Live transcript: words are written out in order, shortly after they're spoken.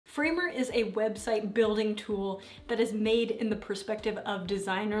Framer is a website building tool that is made in the perspective of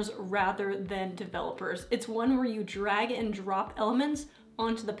designers rather than developers. It's one where you drag and drop elements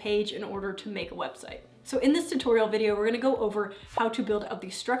onto the page in order to make a website. So in this tutorial video, we're gonna go over how to build out the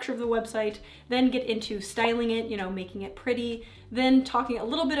structure of the website, then get into styling it, making it pretty, then talking a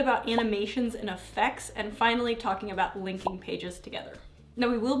little bit about animations and effects, and finally talking about linking pages together. Now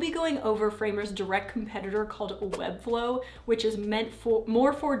we will be going over Framer's direct competitor called Webflow, which is meant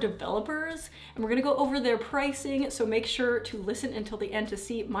more for developers, and we're gonna go over their pricing, so make sure to listen until the end to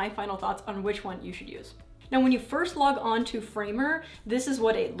see my final thoughts on which one you should use. Now, when you first log on to Framer, this is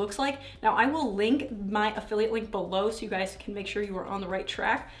what it looks like. Now, I will link my affiliate link below so you guys can make sure you are on the right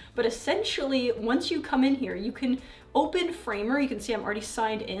track. But essentially, once you come in here, you can open Framer. You can see I'm already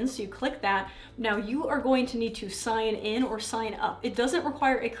signed in, so you click that. Now, you are going to need to sign in or sign up. It doesn't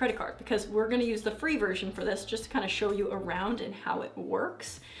require a credit card because we're gonna use the free version for this just to kind of show you around and how it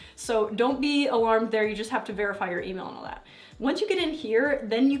works. So don't be alarmed there, you just have to verify your email and all that. Once you get in here,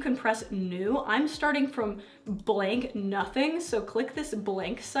 then you can press new. I'm starting from blank nothing, so click this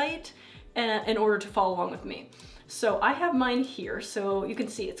blank site in order to follow along with me. So I have mine here, so you can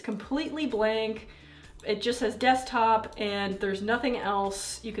see it's completely blank. It just says desktop and there's nothing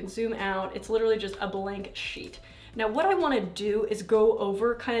else. You can zoom out. It's literally just a blank sheet. Now what I want to do is go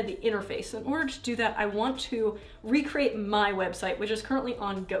over kind of the interface. In order to do that, I want to recreate my website, which is currently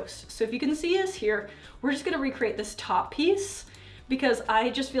on Ghost. So if you can see us here, we're just going to recreate this top piece because I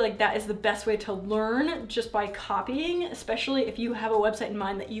just feel like that is the best way to learn just by copying, especially if you have a website in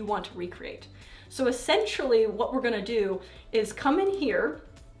mind that you want to recreate. So essentially what we're going to do is come in here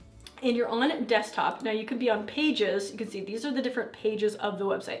and you're on desktop. Now you can be on pages. You can see these are the different pages of the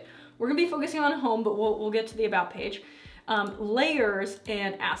website. We're gonna be focusing on home, but we'll get to the about page, layers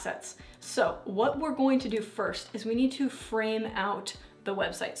and assets. So what we're going to do first is we need to frame out the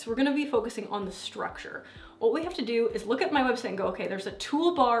website. So we're gonna be focusing on the structure. What we have to do is look at my website and go, okay, there's a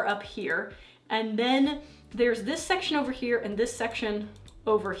toolbar up here, and then there's this section over here and this section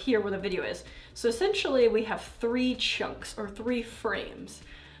over here where the video is. So essentially we have 3 chunks or 3 frames.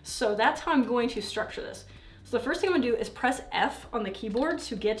 So that's how I'm going to structure this. So the first thing I'm gonna do is press F on the keyboard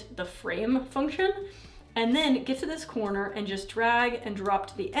to get the frame function, and then get to this corner and just drag and drop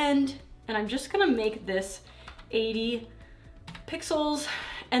to the end. And I'm just gonna make this 80 pixels.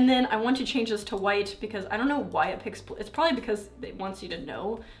 And then I want to change this to white because I don't know why it picks, it's probably because it wants you to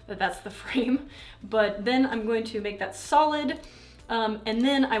know that that's the frame. But then I'm going to make that solid. And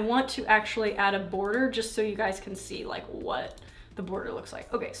then I want to actually add a border just so you guys can see like what the border looks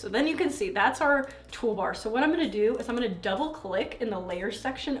like. Okay, so then you can see that's our toolbar. So what I'm gonna do is I'm gonna double click in the layers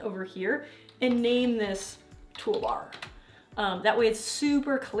section over here and name this toolbar. That way it's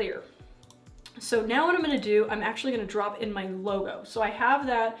super clear. So now what I'm gonna do, I'm actually gonna drop in my logo. So I have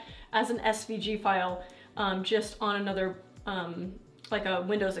that as an SVG file just on another, like a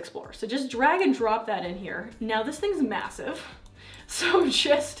Windows Explorer. So just drag and drop that in here. Now this thing's massive, so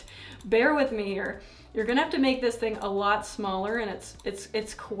just bear with me here. You're gonna have to make this thing a lot smaller, and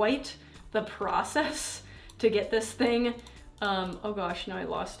it's quite the process to get this thing, oh gosh, now I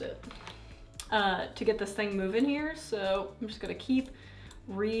lost it. To get this thing moving here. So I'm just gonna keep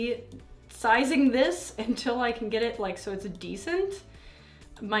resizing this until I can get it like so it's decent.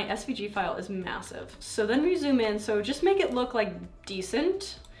 My SVG file is massive. So then we zoom in, so just make it look like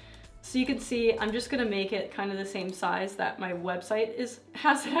decent. So you can see I'm just gonna make it kind of the same size that my website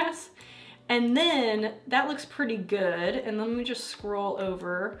has it as. And then that looks pretty good. And then let me just scroll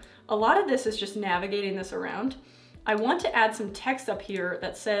over. A lot of this is just navigating this around. I want to add some text up here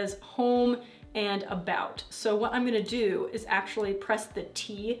that says home and about. So what I'm gonna do is actually press the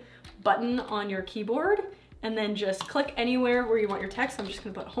T button on your keyboard and then just click anywhere where you want your text. I'm just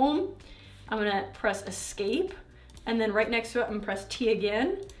gonna put home. I'm gonna press escape. And then right next to it, I'm gonna press T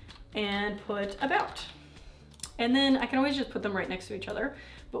again and put about. And then I can always just put them right next to each other.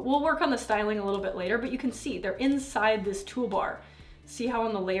 But we'll work on the styling a little bit later, but you can see they're inside this toolbar. See how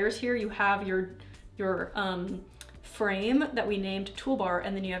on the layers here you have your frame that we named toolbar,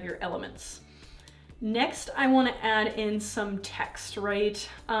 and then you have your elements. Next, I want to add in some text, right?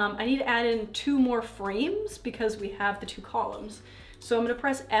 I need to add in 2 more frames because we have the 2 columns. So I'm going to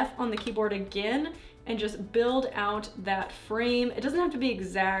press F on the keyboard again and just build out that frame. It doesn't have to be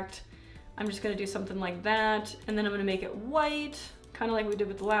exact. I'm just going to do something like that, and then I'm going to make it white, kind of like we did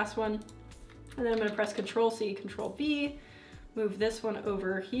with the last one. And then I'm gonna press Control-C, Control-V, move this one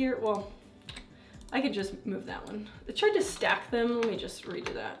over here. Well, I could just move that one. I tried to stack them. Let me just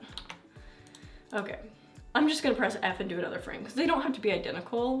redo that. Okay, I'm just gonna press F and do another frame because they don't have to be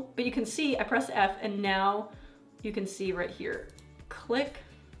identical, but you can see I press F and now you can see right here, click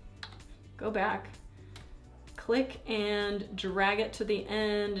go back, click and drag it to the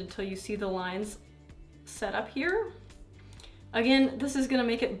end until you see the lines set up here. Again, this is gonna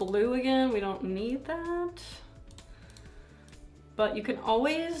make it blue again. We don't need that. But you can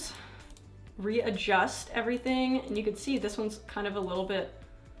always readjust everything, and you can see this one's kind of a little bit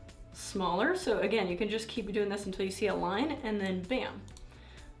smaller. So again, you can just keep doing this until you see a line, and then bam.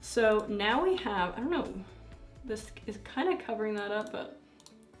 So now we have, I don't know, this is kind of covering that up, but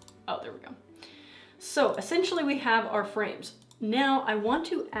oh, there we go. So essentially we have our frames. Now I want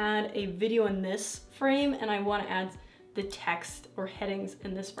to add a video in this frame, and I want to add the text or headings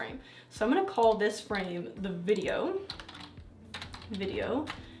in this frame. So I'm going to call this frame the video,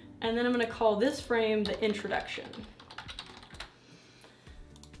 and then I'm going to call this frame the introduction.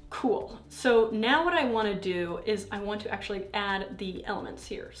 Cool. So now what I want to do is I want to actually add the elements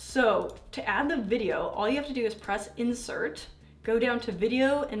here. So to add the video, all you have to do is press insert, go down to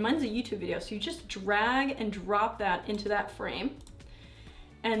video, and mine's a YouTube video. So you just drag and drop that into that frame.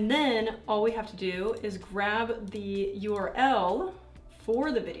 And then all we have to do is grab the URL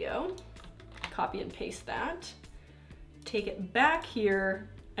for the video, copy and paste that, take it back here,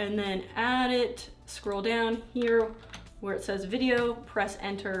 and then add it, scroll down here where it says video, press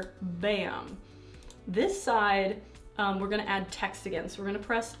enter, bam. This side, we're gonna add text again. So we're gonna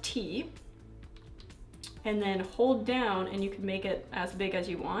press T and then hold down, and you can make it as big as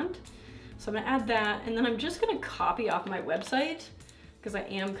you want. So I'm gonna add that, and then I'm just gonna copy off my website because I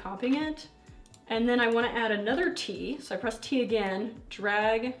am copying it. And then I wanna add another T. So I press T again,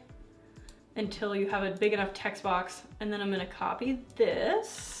 drag until you have a big enough text box, and then I'm gonna copy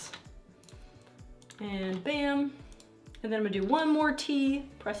this, and bam. And then I'm gonna do one more T,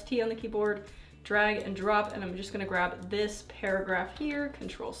 press T on the keyboard, drag and drop, and I'm just gonna grab this paragraph here,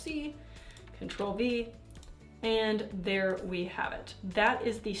 Control C, Control V, and there we have it. That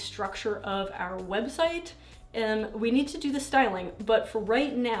is the structure of our website. We need to do the styling, but for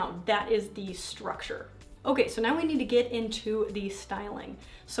right now, that is the structure. Okay, so now we need to get into the styling.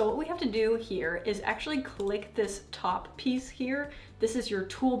 So what we have to do here is actually click this top piece here. This is your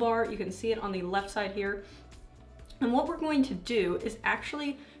toolbar. You can see it on the left side here. And what we're going to do is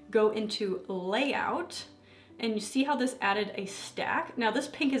actually go into layout, and you see how this added a stack. Now this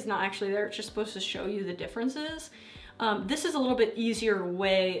pink is not actually there, it's just supposed to show you the differences. This is a little bit easier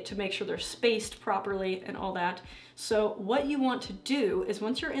way to make sure they're spaced properly and all that. So what you want to do is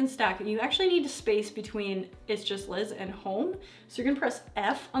once you're in stack, you actually need to space between It's Just Liz and home. So you're gonna press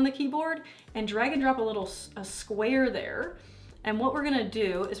F on the keyboard and drag and drop a square there. And what we're gonna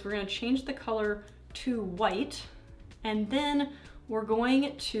do is we're gonna change the color to white, and then we're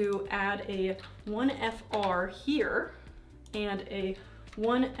going to add a 1FR here and a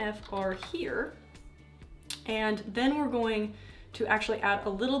 1FR here. And then we're going to actually add a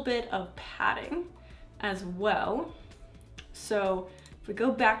little bit of padding as well. So if we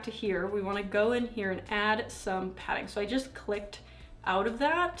go back to here, we want to go in here and add some padding. So I just clicked out of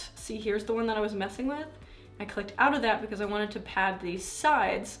that. See, here's the one that I was messing with. I clicked out of that because I wanted to pad these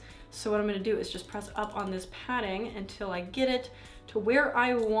sides. So what I'm going to do is just press up on this padding until I get it to where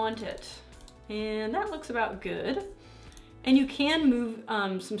I want it. And that looks about good. And you can move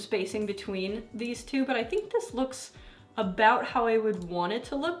some spacing between these two, but I think this looks about how I would want it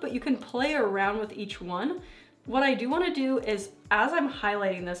to look, but you can play around with each one. What I do want to do is, as I'm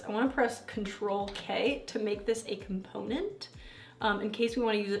highlighting this, I want to press Control K to make this a component in case we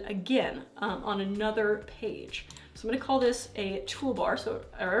want to use it again on another page. So I'm going to call this a toolbar. So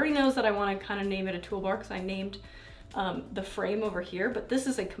it already knows that I want to kind of name it a toolbar because I named the frame over here, but this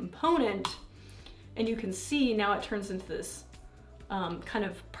is a component. And you can see now it turns into this kind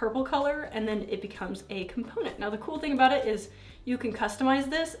of purple color, and then it becomes a component. Now the cool thing about it is you can customize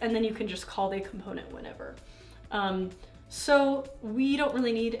this, and then you can just call the component whenever. So we don't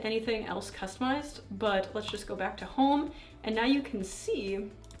really need anything else customized, but let's just go back to home. And now you can see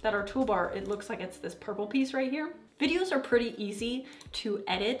that our toolbar, it looks like it's this purple piece right here. Videos are pretty easy to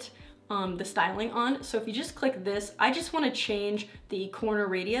edit the styling on. So if you just click this, I just want to change the corner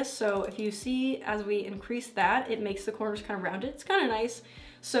radius. So if you see, as we increase that, it makes the corners kind of rounded. It's kind of nice.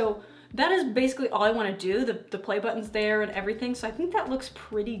 So that is basically all I want to do. The play button's there and everything. So I think that looks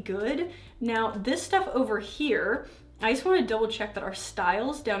pretty good. Now this stuff over here, I just want to double check that our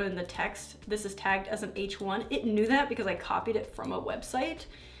styles down in the text, this is tagged as an H1. It knew that because I copied it from a website.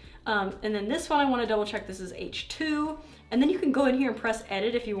 And then this one, I want to double check this is H2. And then you can go in here and press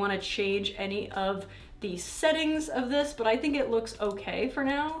edit if you want to change any of the settings of this, but I think it looks okay for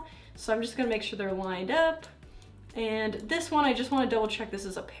now. So I'm just going to make sure they're lined up. And this one, I just want to double check this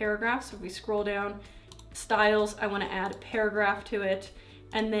is a paragraph. So if we scroll down, styles, I want to add a paragraph to it.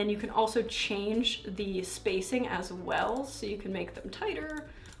 And then you can also change the spacing as well. So you can make them tighter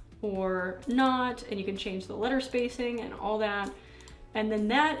or not, and you can change the letter spacing and all that. And then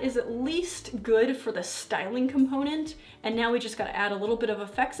that is at least good for the styling component. And now we just gotta add a little bit of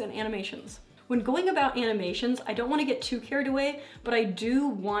effects and animations. When going about animations, I don't wanna get too carried away, but I do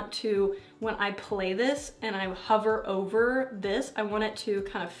want to, when I play this and I hover over this, I want it to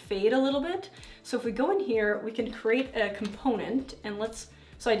kind of fade a little bit. So if we go in here, we can create a component, and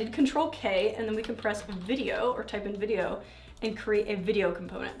so I did Control K, and then we can press video or type in video and create a video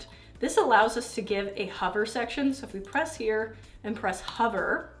component. This allows us to give a hover section. So if we press here and press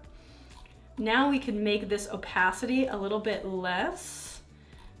hover, now we can make this opacity a little bit less,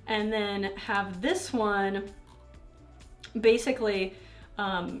 and then have this one basically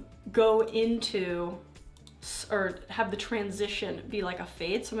go into, or have the transition be like a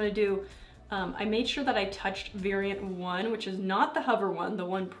fade. So I'm gonna do, I made sure that I touched variant 1, which is not the hover one, the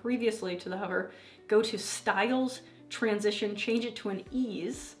one previously to the hover. Go to styles, transition, change it to an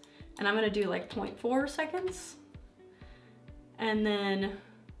ease, and I'm gonna do like 0.4 seconds. And then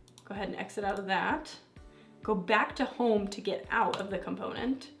go ahead and exit out of that. Go back to home to get out of the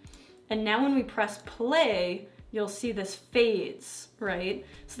component. And now when we press play, you'll see this fades, right?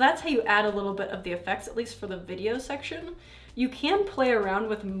 So that's how you add a little bit of the effects, at least for the video section. You can play around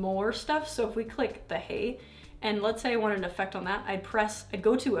with more stuff. So if we click the hey, and let's say I want an effect on that, I'd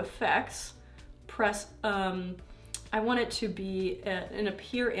go to effects, press, I want it to be an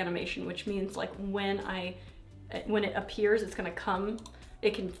appear animation, which means like when it appears, it's gonna come,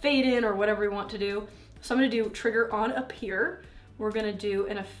 it can fade in or whatever we want to do. So I'm gonna do trigger on appear. We're gonna do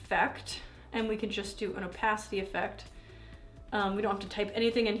an effect, and we can just do an opacity effect. We don't have to type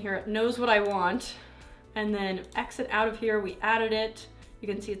anything in here. It knows what I want. And then exit out of here, we added it. You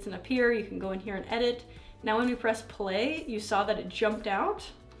can see it's an appear. You can go in here and edit. Now when we press play, you saw that it jumped out.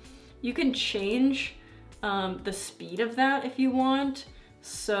 You can change the speed of that if you want.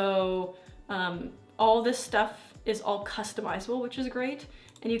 So all this stuff is all customizable, which is great.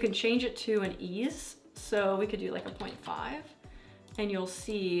 And you can change it to an ease. So we could do like a 0.5, and you'll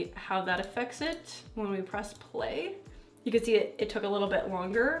see how that affects it when we press play. You can see it took a little bit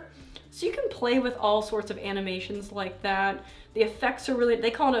longer. So you can play with all sorts of animations like that. The effects are really, they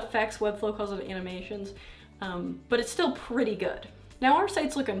call it effects, Webflow calls it animations, but it's still pretty good. Now our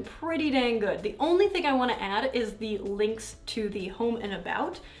site's looking pretty dang good. The only thing I wanna add is the links to the home and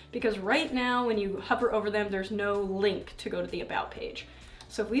about, because right now when you hover over them, there's no link to go to the about page.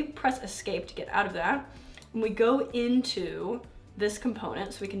 So if we press escape to get out of that, and we go into this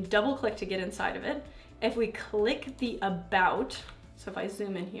component, so we can double click to get inside of it. If we click the about, so if I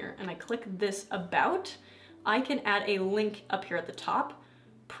zoom in here and I click this about, I can add a link up here at the top,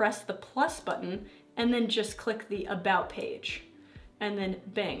 press the plus button, and then just click the about page. And then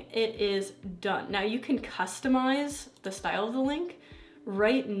bang, it is done. Now you can customize the style of the link.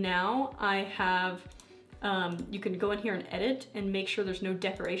 Right now I have, you can go in here and edit and make sure there's no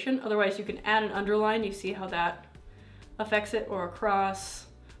decoration. Otherwise you can add an underline. You see how that affects it, or a cross,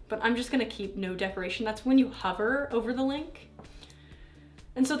 but I'm just gonna keep no decoration. That's when you hover over the link.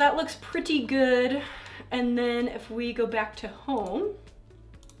 And so that looks pretty good. And then if we go back to home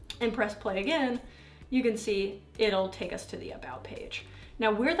and press play again, you can see it'll take us to the about page.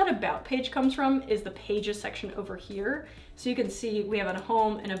 Now where that about page comes from is the pages section over here. So you can see we have a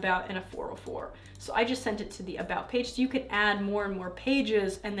home, an about, and a 404. So I just sent it to the about page. So you can add more and more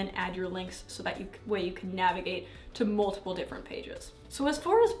pages and then add your links so that way you can navigate to multiple different pages. So as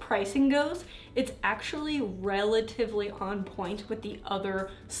far as pricing goes, it's actually relatively on point with the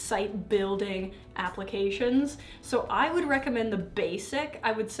other site building applications. So I would recommend the basic.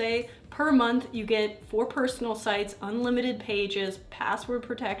 I would say per month you get 4 personal sites, unlimited pages, password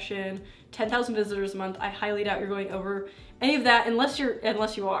protection, 10,000 visitors a month. I highly doubt you're going over any of that unless you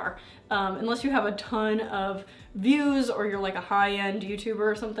have a ton of views or you're like a high-end YouTuber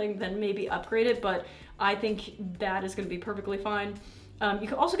or something, then maybe upgrade it, but I think that is gonna be perfectly fine. You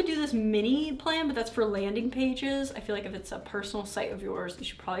could also do this mini plan, but that's for landing pages. I feel like if it's a personal site of yours, you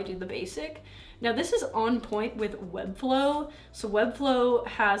should probably do the basic. Now this is on point with Webflow. So Webflow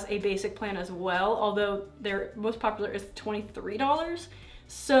has a basic plan as well, although their most popular is $23.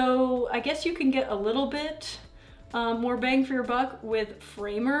 So I guess you can get a little bit more bang for your buck with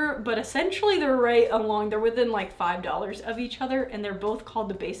Framer, but essentially they're right along, they're within like $5 of each other, and they're both called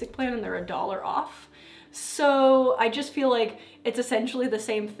the basic plan and they're $1 off. So I just feel like it's essentially the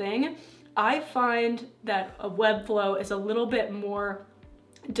same thing. I find that a Webflow is a little bit more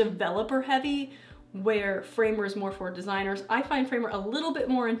developer heavy, where Framer is more for designers. I find Framer a little bit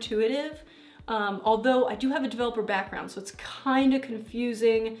more intuitive. Although I do have a developer background, so it's kind of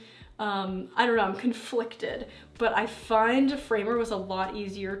confusing. I don't know, I'm conflicted, but I find Framer was a lot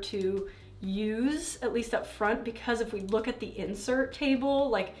easier to use, at least up front, because if we look at the insert table,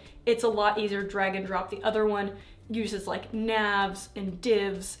 like it's a lot easier to drag and drop. The other one uses like navs and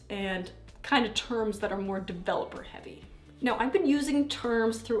divs and kind of terms that are more developer heavy. Now, I've been using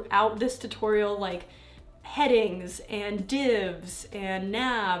terms throughout this tutorial like headings and divs and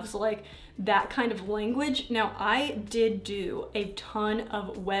navs, like that kind of language. Now, I did do a ton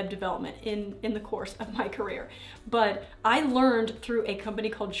of web development in the course of my career, but I learned through a company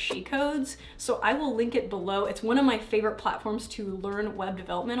called SheCodes, so I will link it below. It's one of my favorite platforms to learn web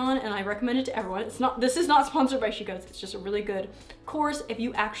development on, and I recommend it to everyone. This is not sponsored by SheCodes, it's just a really good course if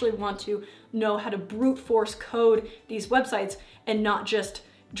you actually want to know how to brute force code these websites and not just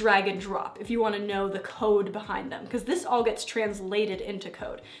drag and drop, if you want to know the code behind them, because this all gets translated into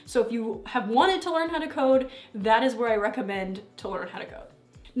code. So if you have wanted to learn how to code, that is where I recommend to learn how to code.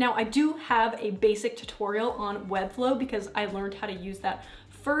 Now, I do have a basic tutorial on Webflow because I learned how to use that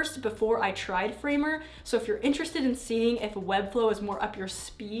first before I tried Framer. So if you're interested in seeing if Webflow is more up your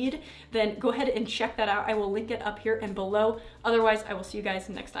speed, then go ahead and check that out. I will link it up here and below. Otherwise, I will see you guys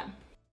next time.